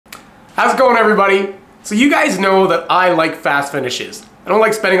How's it going, everybody? So you guys know that I like fast finishes. I don't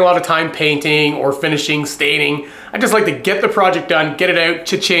like spending a lot of time painting or finishing, staining. I just like to get the project done, get it out,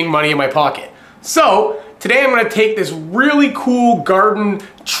 cha-ching, money in my pocket. So today I'm going to take this really cool garden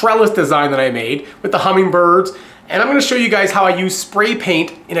trellis design that I made with the hummingbirds, and I'm going to show you guys how I use spray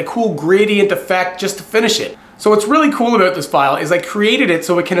paint in a cool gradient effect just to finish it. So what's really cool about this file is I created it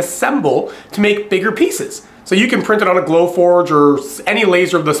so it can assemble to make bigger pieces. So you can print it on a Glowforge or any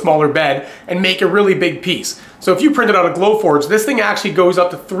laser of the smaller bed and make a really big piece. So if you print it on a Glowforge, this thing actually goes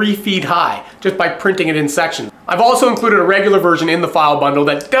up to 3 feet high just by printing it in sections. I've also included a regular version in the file bundle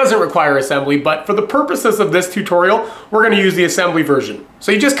that doesn't require assembly, but for the purposes of this tutorial, we're going to use the assembly version.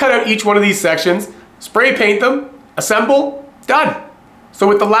 So you just cut out each one of these sections, spray paint them, assemble, done. So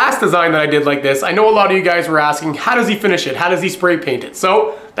with the last design that I did like this, I know a lot of you guys were asking, how does he finish it? How does he spray paint it?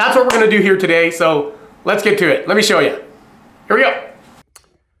 So that's what we're going to do here today. So let's get to it. Let me show you. Here we go.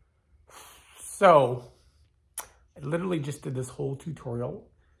 So I literally just did this whole tutorial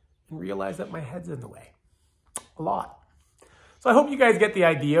and realized that my head's in the way a lot. So I hope you guys get the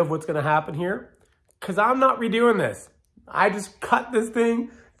idea of what's going to happen here, because I'm not redoing this. I just cut this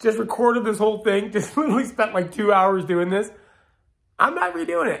thing, just recorded this whole thing, just literally spent like 2 hours doing this. I'm not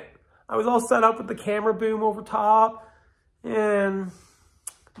redoing it. I was all set up with the camera boom over top, and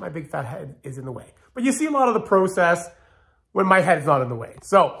my big fat head is in the way. But you see a lot of the process when my head's not in the way.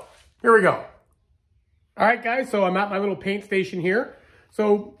 So here we go. All right, guys, so I'm at my little paint station here.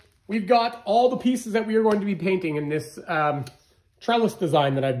 So we've got all the pieces that we are going to be painting in this trellis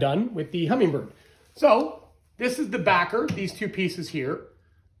design that I've done with the hummingbird. So this is the backer, these two pieces here.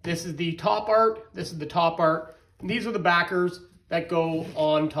 This is the top art, this is the top art, and these are the backers that go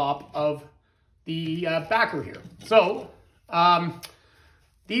on top of the backer here. So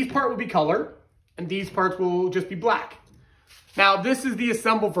these part will be color, and these parts will just be black. Now this is the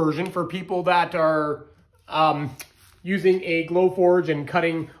assemble version for people that are using a Glowforge and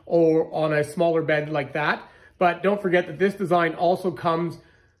cutting or on a smaller bed like that. But don't forget that this design also comes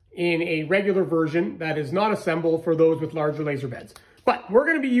in a regular version that is not assembled for those with larger laser beds. But we're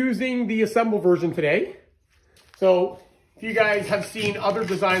gonna be using the assemble version today. So if you guys have seen other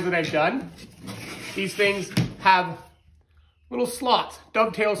designs that I've done, these things have little slots,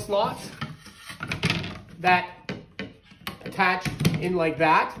 dovetail slots that attach in like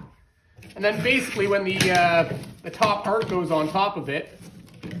that. And then basically when the top part goes on top of it,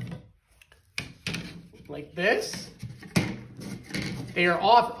 like this, they are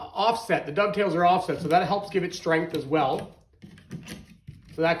offset, the dovetails are offset, so that helps give it strength as well.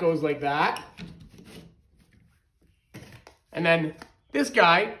 So that goes like that. And then this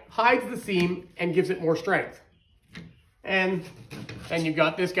guy hides the seam and gives it more strength. And then you've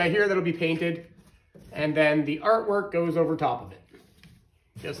got this guy here that'll be painted, and then the artwork goes over top of it,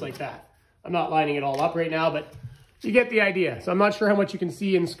 just like that. I'm not lining it all up right now, but you get the idea. So I'm not sure how much you can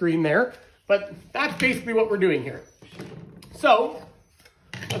see in screen there, but that's basically what we're doing here. So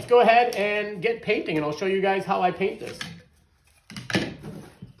let's go ahead and get painting, and I'll show you guys how I paint this.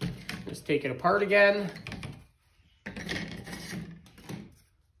 Just take it apart again.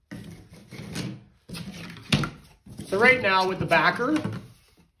 So right now with the backer,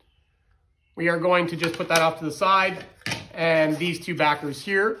 we are going to just put that off to the side, and these two backers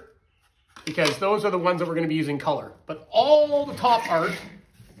here, because those are the ones that we're going to be using color. But all the top art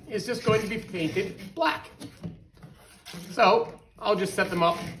is just going to be painted black. So I'll just set them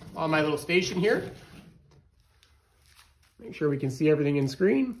up on my little station here. Make sure we can see everything in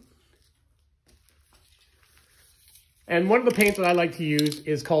screen. And one of the paints that I like to use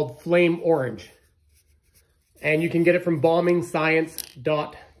is called Flame Orange. And you can get it from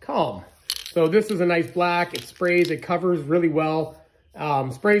bombingscience.com. So this is a nice black. It sprays, it covers really well,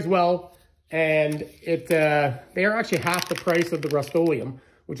 sprays well, and they are actually half the price of the Rust-Oleum,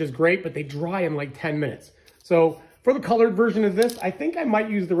 which is great, but they dry in like 10 minutes. So for the colored version of this, I think I might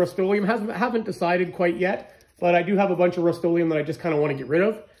use the Rust-Oleum. Haven't decided quite yet, but I do have a bunch of Rust-Oleum that I just kind of want to get rid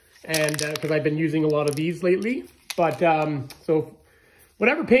of, and because I've been using a lot of these lately. But so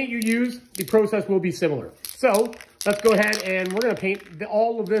whatever paint you use, the process will be similar. So let's go ahead and we're going to paint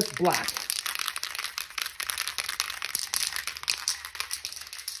all of this black.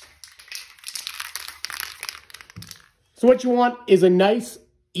 So what you want is a nice,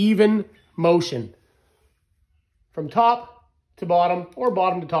 even motion from top to bottom, or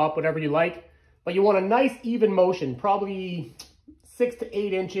bottom to top, whatever you like. But you want a nice, even motion, probably 6 to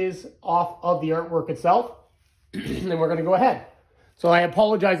 8 inches off of the artwork itself. And then we're going to go ahead. So I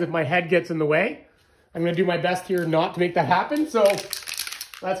apologize if my head gets in the way. I'm going to do my best here not to make that happen. So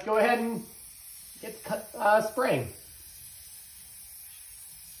let's go ahead and get spraying.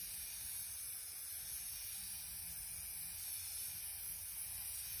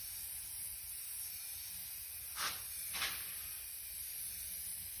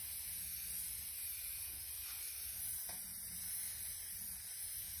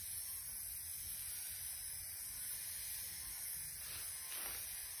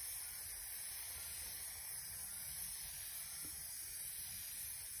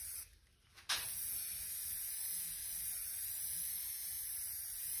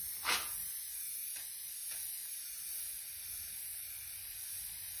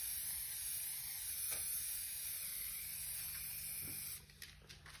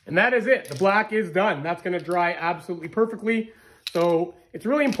 And that is it. The black is done. That's going to dry absolutely perfectly. So it's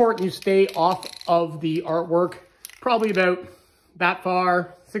really important you stay off of the artwork, probably about that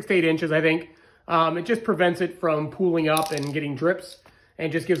far, 6 to 8 inches, I think. It just prevents it from pooling up and getting drips, and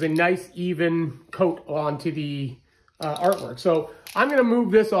just gives a nice even coat onto the artwork. So I'm going to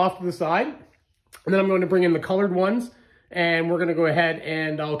move this off to the side, and then I'm going to bring in the colored ones, and we're going to go ahead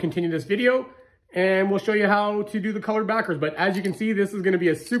and I'll continue this video, and we'll show you how to do the colored backers. But as you can see, this is going to be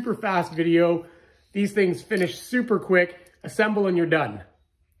a super fast video. These things finish super quick. Assemble and you're done.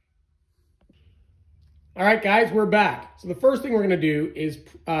 All right, guys, we're back. So the first thing we're going to do is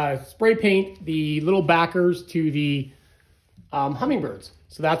spray paint the little backers to the hummingbirds.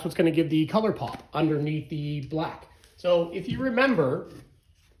 So that's what's going to give the color pop underneath the black. So if you remember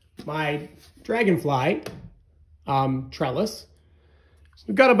my dragonfly trellis,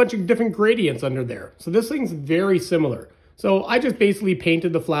 we've got a bunch of different gradients under there. So this thing's very similar. So I just basically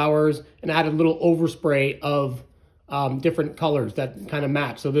painted the flowers and added a little overspray of different colors that kind of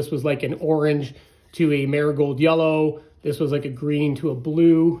match. So this was like an orange to a marigold yellow. This was like a green to a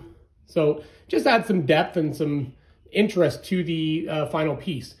blue. So just add some depth and some interest to the final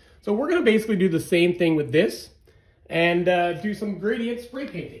piece. So we're gonna basically do the same thing with this and do some gradient spray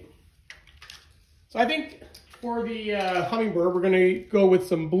painting. So I think for the hummingbird, we're gonna go with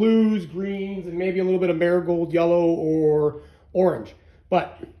some blues, greens, and maybe a little bit of marigold yellow or orange.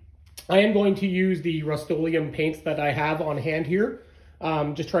 But I am going to use the Rust-Oleum paints that I have on hand here.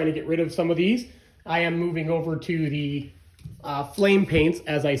 Just trying to get rid of some of these. I am moving over to the flame paints,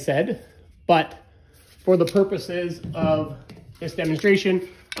 as I said, but for the purposes of this demonstration,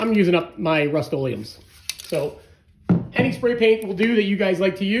 I'm using up my Rust-Oleums. So any spray paint will do that you guys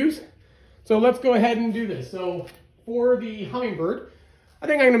like to use. So let's go ahead and do this. So for the hummingbird, I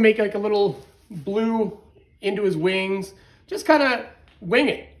think I'm gonna make like a little blue into his wings, just kind of wing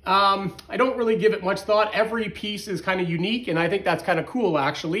it. I don't really give it much thought. Every piece is kind of unique, and I think that's kind of cool,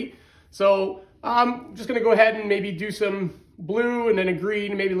 actually. So I'm just going to go ahead and maybe do some blue and then a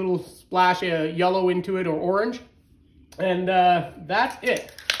green, maybe a little splash of yellow into it or orange. And that's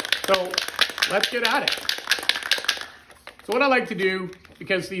it. So let's get at it. So what I like to do,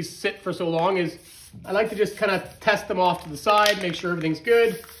 because these sit for so long, is I like to just kind of test them off to the side, make sure everything's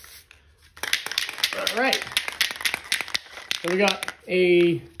good. All right. So we got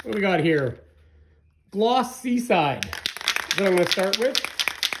what do we got here? Gloss Seaside is what I'm going to start with.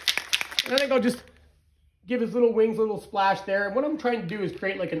 And I think I'll just give his little wings a little splash there. And what I'm trying to do is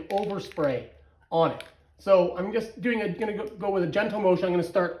create like an overspray on it. So I'm just going to go with a gentle motion. I'm going to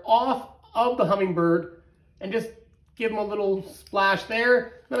start off of the hummingbird and just give him a little splash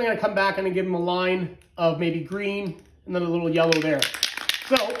there. Then I'm going to come back and give him a line of maybe green and then a little yellow there.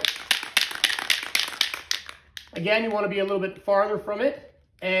 So again, you want to be a little bit farther from it,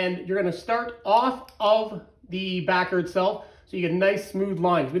 and you're going to start off of the backer itself so you get nice smooth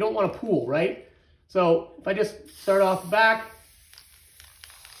lines. We don't want to pool, right? So if I just start off the back,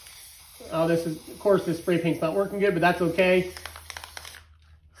 this is, of course, this spray paint's not working good, but that's okay.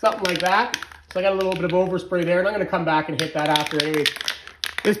 Something like that. So I got a little bit of overspray there, and I'm going to come back and hit that after. Anyways,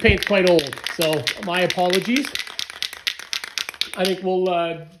 this paint's quite old, so my apologies. I think we'll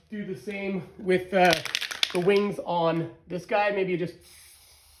do the same with the wings on this guy. Maybe just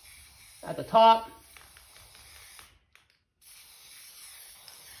at the top.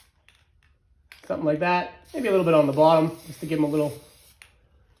 Something like that. Maybe a little bit on the bottom, just to give him a little,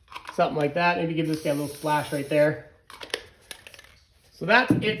 something like that. Maybe give this guy a little splash right there. So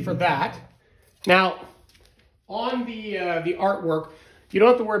that's it for that. Now, on the artwork, you don't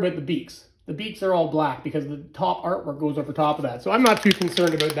have to worry about the beaks. The beaks are all black because the top artwork goes over top of that. So I'm not too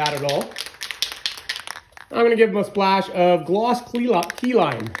concerned about that at all. I'm going to give him a splash of gloss key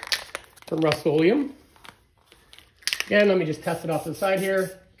line from Rust-Oleum. Again, let me just test it off to the side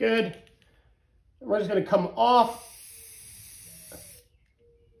here. Good. And we're just going to come off.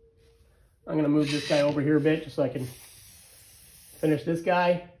 I'm going to move this guy over here a bit just so I can finish this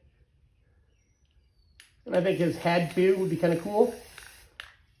guy. And I think his head too would be kind of cool.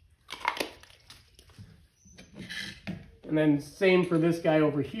 And then same for this guy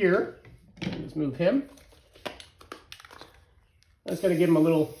over here. Just move him. I'm just going to give him a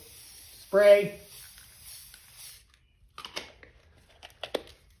little spray.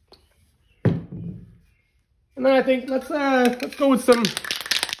 And then I think let's go with some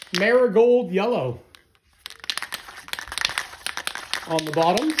marigold yellow on the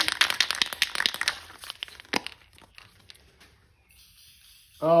bottom.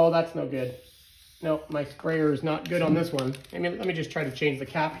 Oh, that's no good. No, my sprayer is not good on this one. Let me just try to change the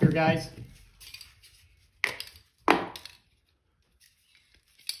cap here, guys.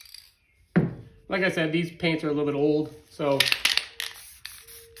 like I said, these paints are a little bit old, so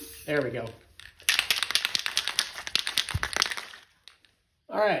there we go.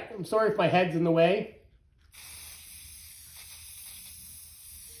 All right, I'm sorry if my head's in the way.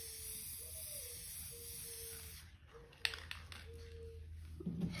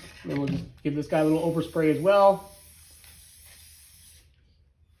 And then we'll just give this guy a little overspray as well.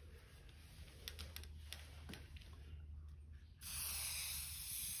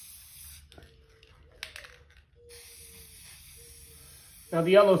 Now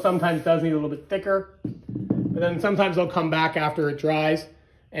the yellow sometimes does need a little bit thicker, but then sometimes I'll come back after it dries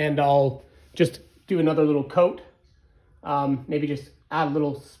and I'll just do another little coat. Maybe just add a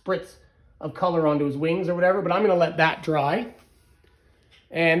little spritz of color onto his wings or whatever, but I'm gonna let that dry.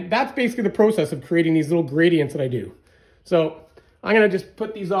 And that's basically the process of creating these little gradients that I do. So I'm gonna just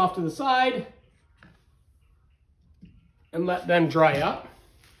put these off to the side and let them dry up.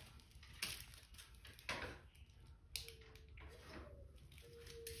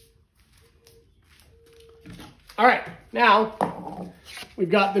 All right, now we've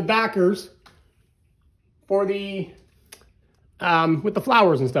got the backers for the, with the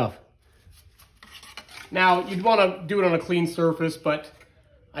flowers and stuff. Now you'd wanna do it on a clean surface, but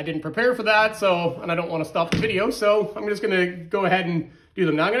I didn't prepare for that, and I don't wanna stop the video, so I'm just gonna go ahead and do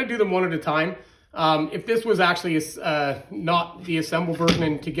them. Now I'm gonna do them one at a time. If this was actually not the assembled version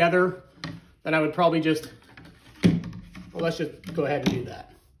and together, then I would probably just, well, let's just go ahead and do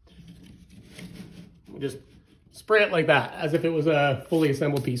that. We'll just spray it like that, as if it was a fully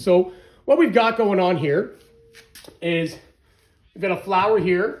assembled piece. So what we've got going on here is we've got a flower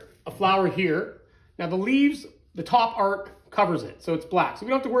here, a flower here. Now the leaves, the top art covers it, so it's black. So we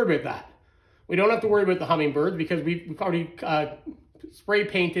don't have to worry about that. We don't have to worry about the hummingbirds because we've already spray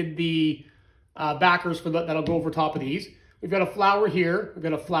painted the backers for that'll go over top of these. We've got a flower here, we've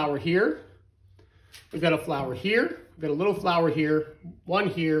got a flower here, we've got a flower here, we've got a little flower here, one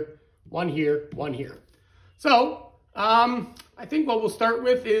here, one here, one here. So I think what we'll start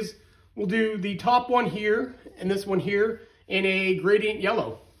with is we'll do the top one here and this one here in a gradient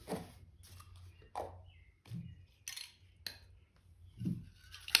yellow.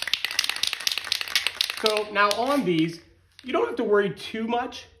 So now on these, you don't have to worry too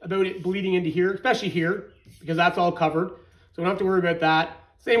much about it bleeding into here, especially here, because that's all covered. So we don't have to worry about that.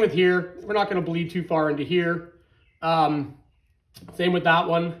 Same with here. We're not going to bleed too far into here. Same with that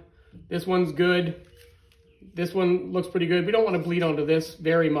one. This one's good. This one looks pretty good. We don't want to bleed onto this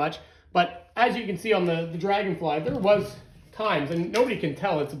very much. But as you can see on the dragonfly, there was times, and nobody can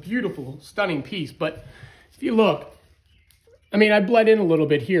tell, it's a beautiful, stunning piece. But if you look, I mean, I bled in a little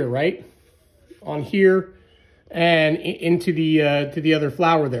bit here, right? On here and into the other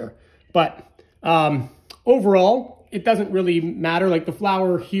flower there. But overall, it doesn't really matter. Like the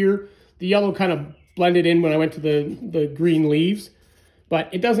flower here, the yellow kind of blended in when I went to the green leaves. But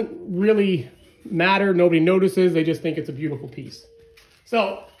it doesn't really matter. Nobody notices. They just think it's a beautiful piece.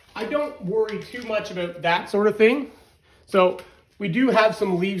 So I don't worry too much about that sort of thing. So we do have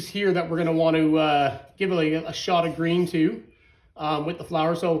some leaves here that we're going to want to give a shot of green to with the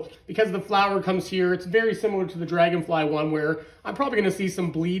flower. So because the flower comes here, it's very similar to the dragonfly one where I'm probably going to see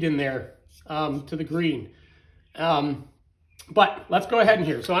some bleed in there to the green. But let's go ahead and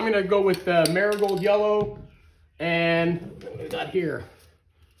here. So I'm going to go with the marigold yellow, and what do we got here?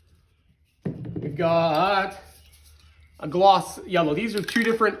 We've got a gloss yellow. These are two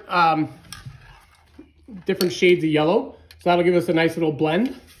different different shades of yellow. So that'll give us a nice little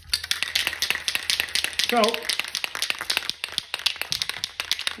blend. So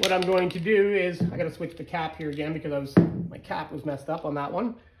what I'm going to do is, I got to switch the cap here again because my cap was messed up on that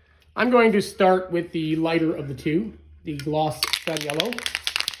one. I'm going to start with the lighter of the two, the gloss sun yellow.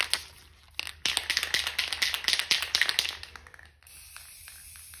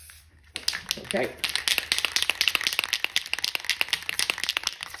 Okay.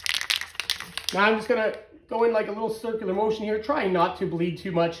 Now I'm just going to go in like a little circular motion here, trying not to bleed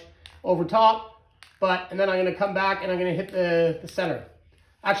too much over top, and then I'm going to come back and I'm going to hit the center.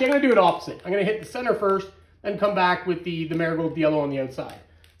 Actually, I'm going to do it opposite. I'm going to hit the center first, then come back with the marigold yellow on the outside.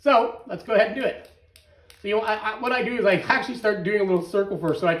 So let's go ahead and do it. So what I do is I actually start doing a little circle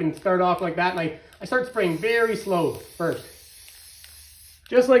first, so I can start off like that, and I start spraying very slow first,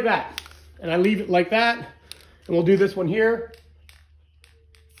 just like that. And I leave it like that, and we'll do this one here.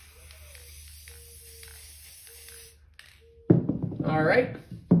 All right.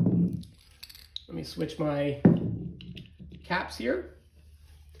 Let me switch my caps here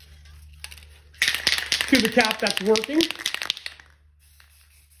to the cap that's working.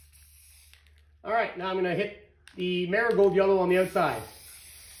 All right, now I'm going to hit the marigold yellow on the outside.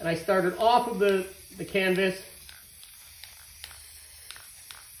 And I started off of the canvas.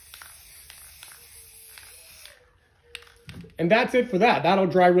 And that's it for that. That'll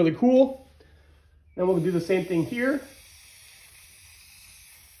dry really cool. Then we'll do the same thing here.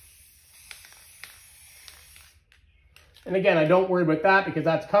 And again, I don't worry about that because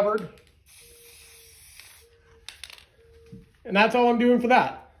that's covered. And that's all I'm doing for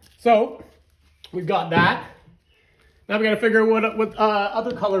that. So we've got that. Now we got to figure out what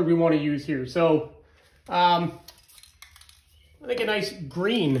other color we want to use here. So I think a nice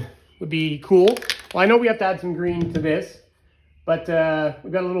green would be cool. Well, I know we have to add some green to this, but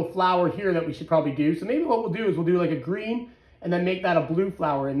we've got a little flower here that we should probably do. So maybe what we'll do is we'll do like a green and then make that a blue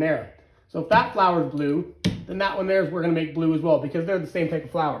flower in there. So if that flower is blue, then that one there is we're going to make blue as well because they're the same type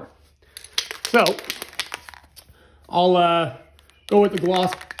of flower. So I'll go with the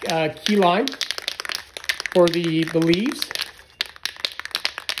gloss key line for the leaves.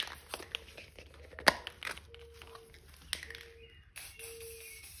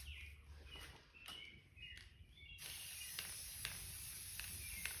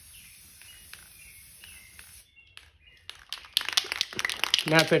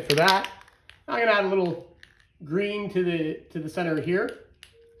 And that's it for that. I'm gonna add a little green to the center here.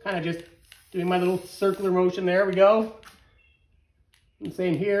 Kind of just doing my little circular motion. There we go. And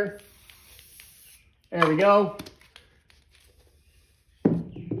same here. There we go.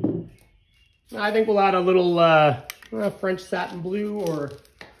 I think we'll add a little French satin blue, or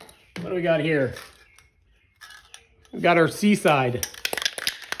what do we got here? We've got our seaside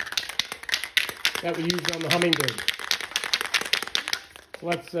that we used on the Hummingbird. So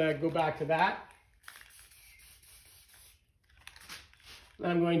let's go back to that.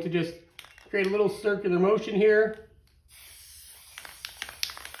 I'm going to just create a little circular motion here.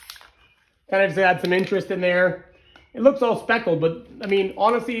 Kind of just add some interest in there. It looks all speckled, but I mean,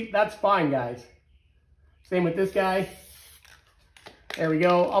 honestly, that's fine, guys. Same with this guy. There we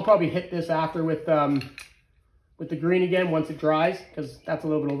go. I'll probably hit this after with the green again once it dries, because that's a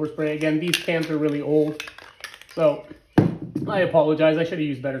little bit overspray. Again, these cans are really old, so I apologize. I should have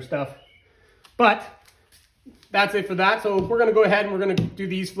used better stuff. But that's it for that. So we're going to go ahead and we're going to do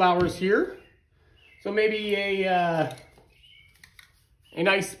these flowers here. So maybe a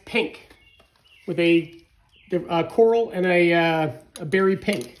nice pink with a coral and a berry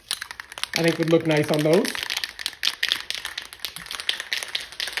pink. I think would look nice on those.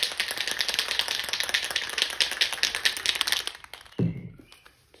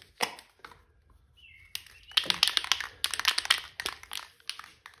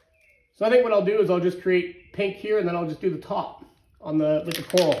 So I think what I'll do is I'll just create pink here, and then I'll just do the top on with the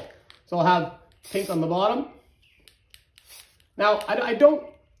coral. So I'll have pink on the bottom. Now I don't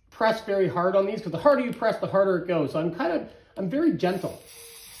press very hard on these, because the harder you press, the harder it goes. So I'm very gentle.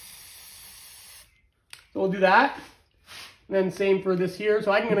 So we'll do that. And then same for this here.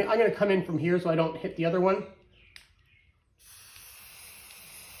 So I'm gonna come in from here so I don't hit the other one.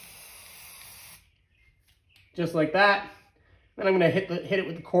 Just like that. Then I'm gonna hit it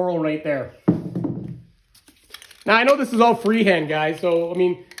with the coral right there. Now I know this is all freehand, guys. So I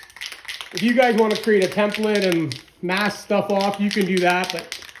mean, if you guys want to create a template and mask stuff off, you can do that,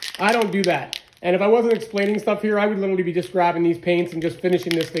 but I don't do that. And if I wasn't explaining stuff here, I would literally be just grabbing these paints and just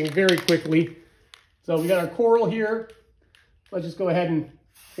finishing this thing very quickly. So we got our coral here. Let's just go ahead and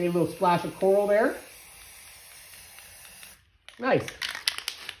create a little splash of coral there. Nice.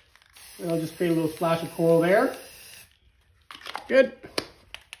 And I'll just create a little splash of coral there. Good.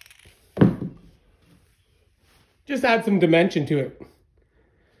 Just add some dimension to it.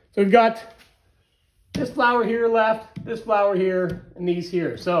 So we've got this flower here left, this flower here, and these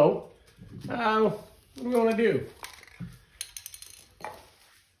here. So what do we want to do?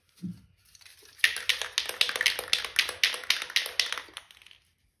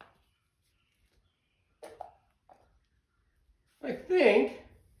 I think,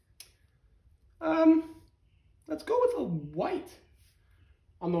 let's go with a white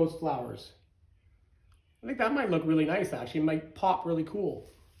on those flowers. I think that might look really nice, actually. It might pop really cool.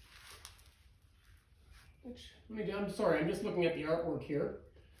 I'm sorry, I'm just looking at the artwork here.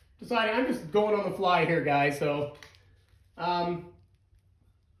 Deciding, I'm just going on the fly here, guys, so. Or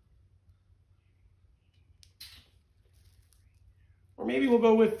maybe we'll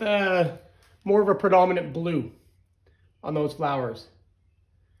go with more of a predominant blue on those flowers.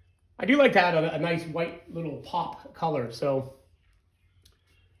 I do like to add a nice white little pop color, so.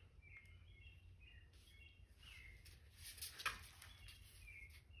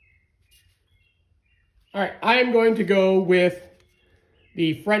 All right, I am going to go with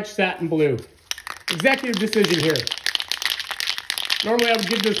the French satin blue. Executive decision here. Normally I would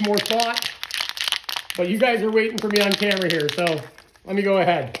give this more thought, but you guys are waiting for me on camera here, so let me go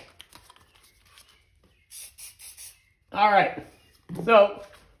ahead. All right, so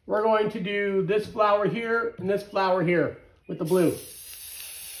we're going to do this flower here and this flower here with the blue.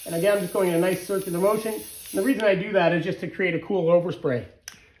 And again, I'm just going in a nice circular motion. And the reason I do that is just to create a cool overspray.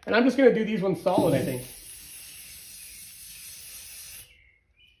 And I'm just going to do these ones solid, I think.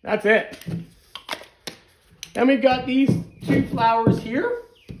 That's it. Then we've got these two flowers here.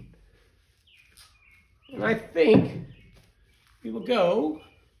 And I think we will go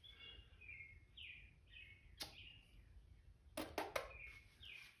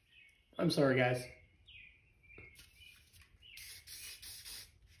I'm sorry, guys.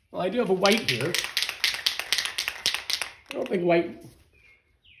 Well, I do have a white here. I don't think white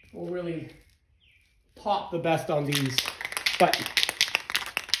will really pop the best on these, but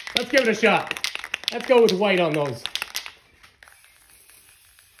let's give it a shot. Let's go with white on those.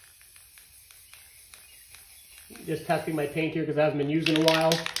 Just testing my paint here because I haven't been used in a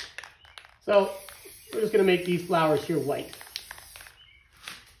while. So we're just going to make these flowers here white.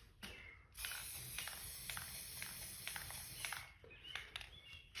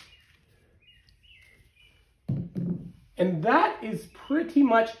 And that is pretty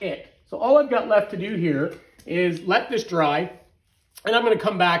much it. So all I've got left to do here is let this dry. And I'm going to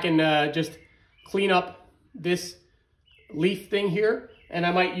come back and just clean up this leaf thing here. And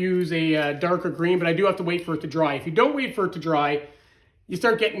I might use a darker green, but I do have to wait for it to dry. If you don't wait for it to dry, you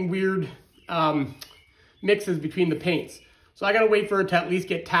start getting weird mixes between the paints. So I got to wait for it to at least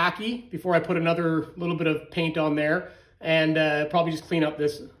get tacky before I put another little bit of paint on there. And probably just clean up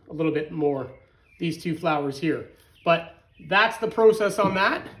this a little bit more, these two flowers here. But that's the process on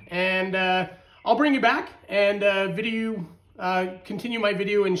that, and I'll bring you back and continue my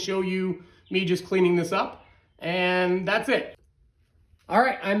video and show you me just cleaning this up, and that's it. All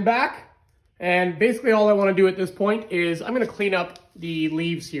right, I'm back, and basically all I want to do at this point is I'm going to clean up the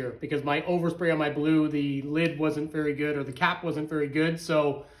leaves here because my overspray on my blue, the lid wasn't very good, or the cap wasn't very good,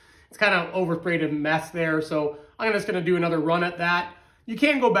 so it's kind of oversprayed a mess there. So I'm just going to do another run at that. You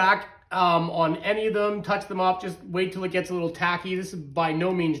can go back on any of them, touch them up, just wait till it gets a little tacky. This is by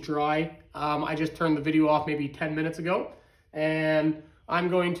no means dry. I just turned the video off maybe 10 minutes ago, and I'm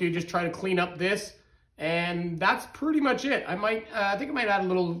going to just try to clean up this, and that's pretty much it. I think I might add a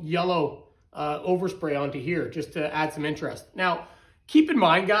little yellow overspray onto here just to add some interest. Now, keep in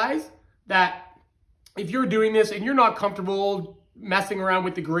mind, guys, that if you're doing this and you're not comfortable messing around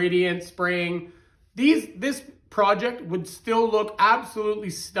with the gradient, spraying, this project would still look absolutely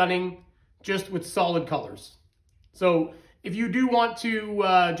stunning just with solid colors. So if you do want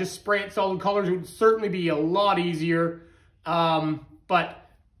to just spray it solid colors, it would certainly be a lot easier. But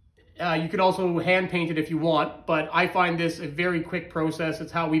you could also hand paint it if you want, but I find this a very quick process.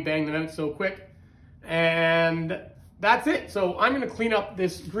 It's how we bang them out so quick. And that's it. So I'm going to clean up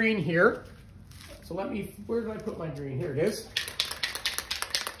this green here. So where do I put my green? Here it is.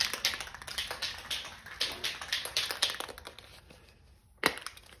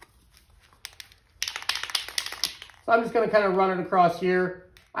 So I'm just going to kind of run it across here.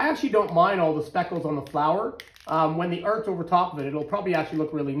 I actually don't mind all the speckles on the flower. When the art's over top of it, it'll probably actually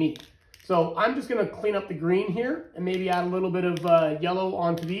look really neat. So I'm just going to clean up the green here and maybe add a little bit of yellow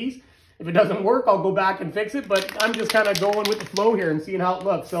onto these. If it doesn't work, I'll go back and fix it, but I'm just kind of going with the flow here and seeing how it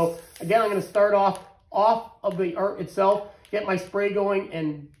looks. So again, I'm going to start off of the art itself, get my spray going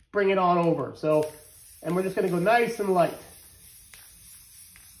and bring it on over. So, and we're just going to go nice and light.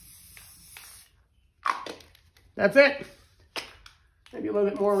 That's it. Maybe a little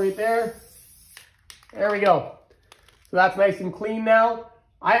bit more right there. There we go. So that's nice and clean now.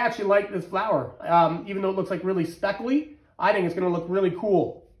 I actually like this flower. Even though it looks like really speckly, I think it's going to look really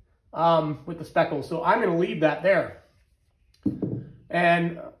cool with the speckles. So I'm going to leave that there.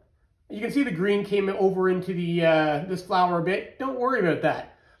 And you can see the green came over into the this flower a bit. Don't worry about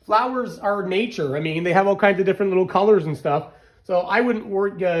that. Flowers are nature. I mean, they have all kinds of different little colors and stuff. So I wouldn't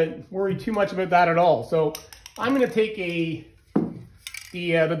worry too much about that at all. So I'm going to take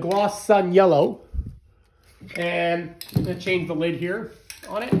the Gloss Sun Yellow, and I'm going to change the lid here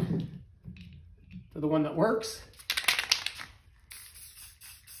on it to the one that works.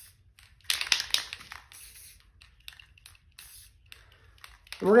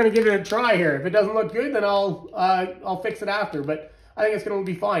 And we're going to give it a try here. If it doesn't look good, then I'll fix it after, but I think it's going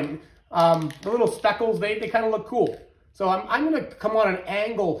to be fine. The little speckles, they kind of look cool. So I'm going to come on an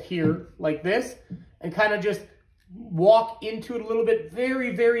angle here like this and kind of just walk into it a little bit,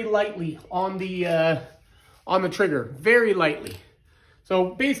 very, very lightly on the trigger, very lightly.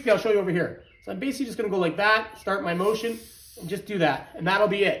 So basically, I'll show you over here. So I'm basically just going to go like that, start my motion, And just do that, and that'll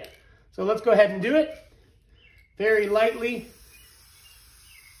be it. So let's go ahead and do it. Very lightly.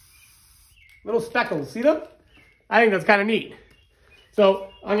 Little speckles, see them? I think that's kind of neat. So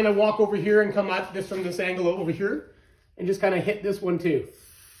I'm gonna walk over here and come at this from this angle over here and just kind of hit this one too.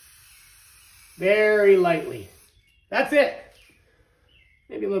 Very lightly. That's it.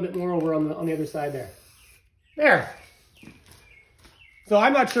 Maybe a little bit more over on the other side there. There. So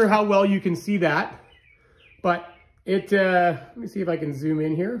I'm not sure how well you can see that, but it, let me see if I can zoom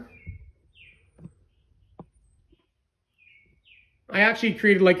in here. I actually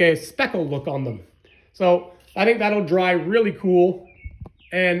created like a speckle look on them. So I think that'll dry really cool.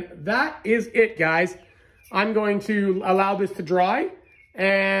 And that is it, guys. I'm going to allow this to dry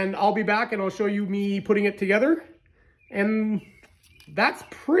and I'll be back and I'll show you me putting it together. And that's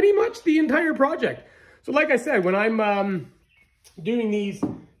pretty much the entire project. So like I said, when I'm doing these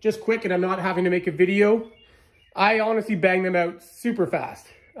just quick and I'm not having to make a video, I honestly bang them out super fast.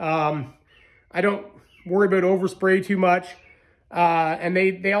 I don't worry about overspray too much. And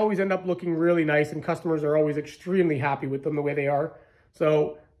they always end up looking really nice and customers are always extremely happy with them the way they are.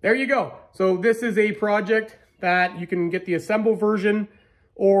 So there you go. So this is a project that you can get the assemble version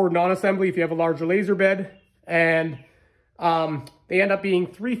or non-assembly if you have a larger laser bed. And they end up being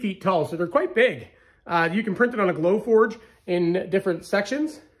 3 feet tall, so they're quite big. You can print it on a glow forge in different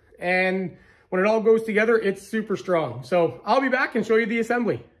sections. And when it all goes together, it's super strong. So I'll be back and show you the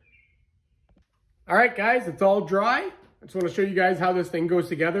assembly. All right, guys, it's all dry. I just want to show you guys how this thing goes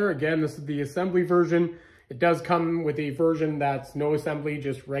together. Again, this is the assembly version. It does come with a version that's no assembly,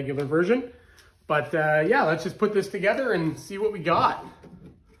 just regular version. But yeah, let's just put this together and see what we got.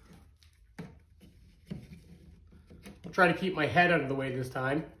 I'll try to keep my head out of the way this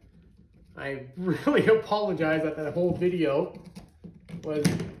time. I really apologize that that whole video was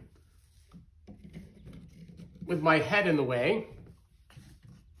with my head in the way.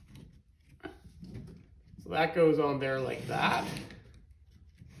 So that goes on there like that.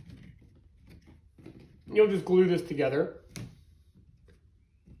 You'll just glue this together.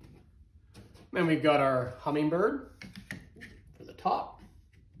 Then we've got our hummingbird for the top.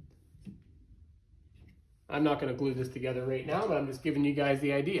 I'm not going to glue this together right now, but I'm just giving you guys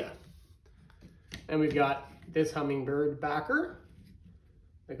the idea. And we've got this hummingbird backer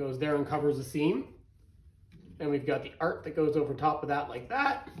that goes there and covers the seam. And we've got the art that goes over top of that like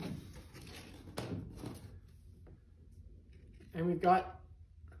that. And we've got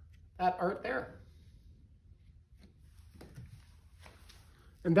that art there.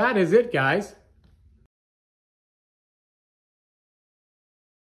 And that is it, guys.